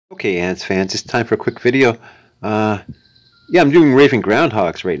Okay, Ants fans, it's time for a quick video. Yeah, I'm doing Raving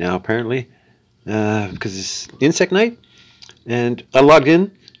Groundhogs right now, apparently, because it's Insect Night, and I logged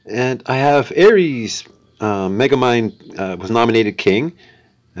in, and I have Ares. Megamind was nominated King,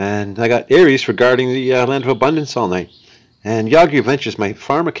 and I got Ares for guarding the Land of Abundance all night. And Yagi Adventures, my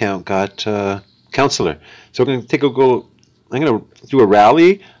farm account, got Counselor. So we're going to take a go. I'm going to do a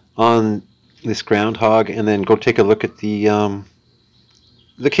rally on this groundhog, and then go take a look at the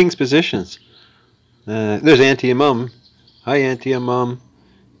King's positions. There's Auntie and Mum. Hi, Auntie and Mum.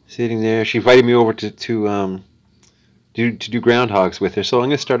 Sitting there. She invited me over to do groundhogs with her. So I'm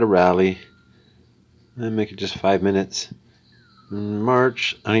going to start a rally and make it just 5 minutes.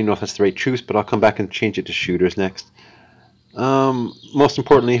 March. I don't even know if that's the right truce, but I'll come back and change it to shooters next. Most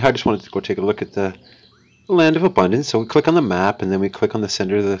importantly, I just wanted to go take a look at the Land of Abundance. So we click on the map, and then we click on the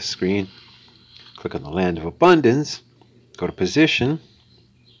center of the screen. Click on the Land of Abundance. Go to position.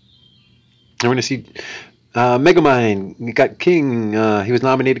 And we're going to see Megamind. We got King. He was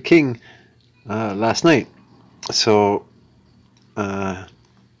nominated King last night. So we're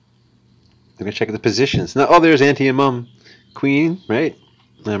going to check the positions. Now, there's Auntie and Mum. Queen, right?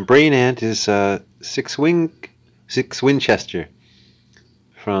 Brain Ant is Six Winchester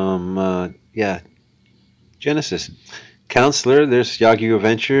from Genesis. Counselor, there's Yagi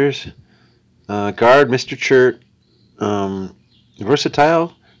Adventures. Guard, Mr. Chert.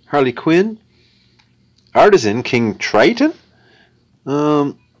 Versatile, Harley Quinn. Artisan, King Triton.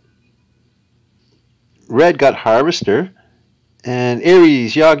 Red got Harvester. And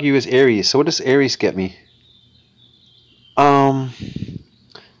Ares, Yagi is Ares. So what does Ares get me?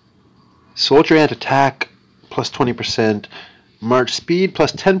 Soldier Ant attack plus 20%. March speed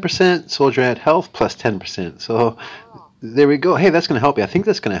plus 10%. Soldier Ant health plus 10%. So there we go. Hey, that's going to help me. I think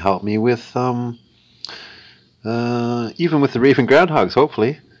that's going to help me with even with the Raving Groundhogs,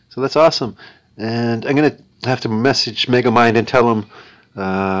 hopefully. So that's awesome. And I'm going to have to message Megamind and tell him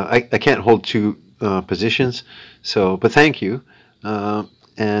I can't hold two positions. So, but thank you.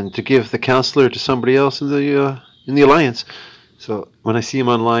 And to give the Counselor to somebody else in the Alliance. So when I see him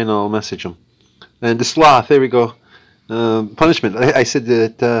online, I'll message him. And the Sloth, there we go. Punishment. I said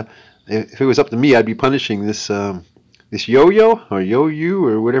that if it was up to me, I'd be punishing this this Yo-Yo or Yo-You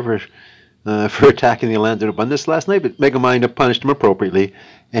or whatever for attacking the Land of Abundance last night. But Megamind punished him appropriately,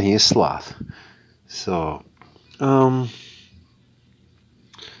 and he is Sloth. So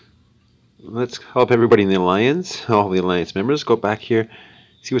let's help everybody in the Alliance, all the Alliance members. Go back here,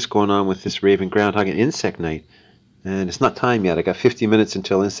 see what's going on with this Raving Groundhog and Insect Night. And it's not time yet. I got 50 minutes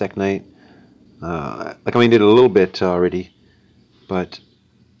until Insect Night. Like I only did a little bit already, but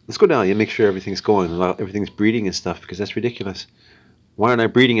let's go down and make sure everything's going, everything's breeding and stuff, because that's ridiculous. Why aren't I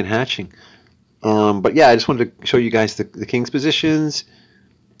breeding and hatching? But yeah, I just wanted to show you guys the King's positions,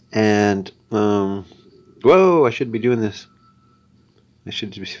 and whoa, I shouldn't be doing this. I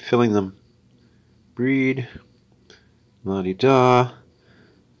should be filling them. Breed, la-di-da,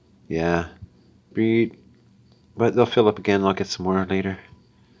 yeah, breed. But they'll fill up again. I'll get some more later,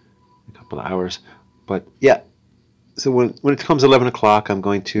 a couple of hours. But yeah, so when it comes 11 o'clock, I'm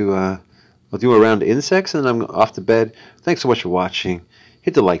going to I'll do a round of insects, and I'm off to bed. Thanks so much for watching.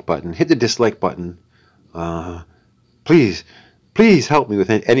 Hit the like button. Hit the dislike button. Please help me with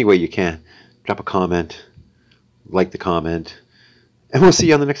any way you can. Drop a comment, like the comment, and we'll see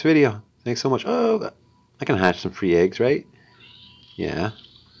you on the next video. Thanks so much. Oh, I can hatch some free eggs, right? Yeah.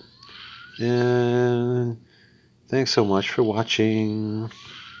 And thanks so much for watching.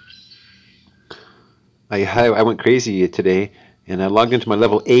 I went crazy today, and I logged into my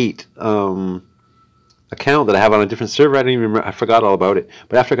level 8 account that I have on a different server. I didn't even remember. I forgot all about it.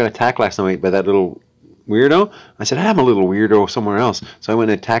 But after I got attacked last night by that little weirdo, I said, I'm a little weirdo somewhere else. So I went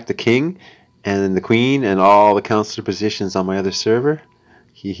and attacked the King and then the Queen and all the Counselor positions on my other server.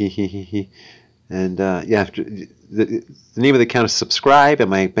 And yeah, the name of the account is Subscribe, and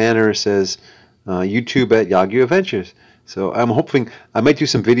my banner says YouTube at Yagi Adventures. So I'm hoping I might do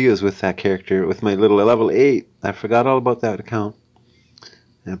some videos with that character, with my little level 8. I forgot all about that account.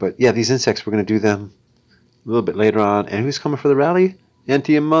 But yeah, these insects, we're going to do them a little bit later on. And who's coming for the rally?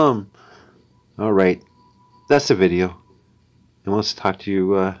 Auntie and Mum. All right, that's the video. And we'll talk to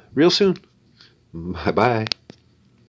you real soon. Bye-bye.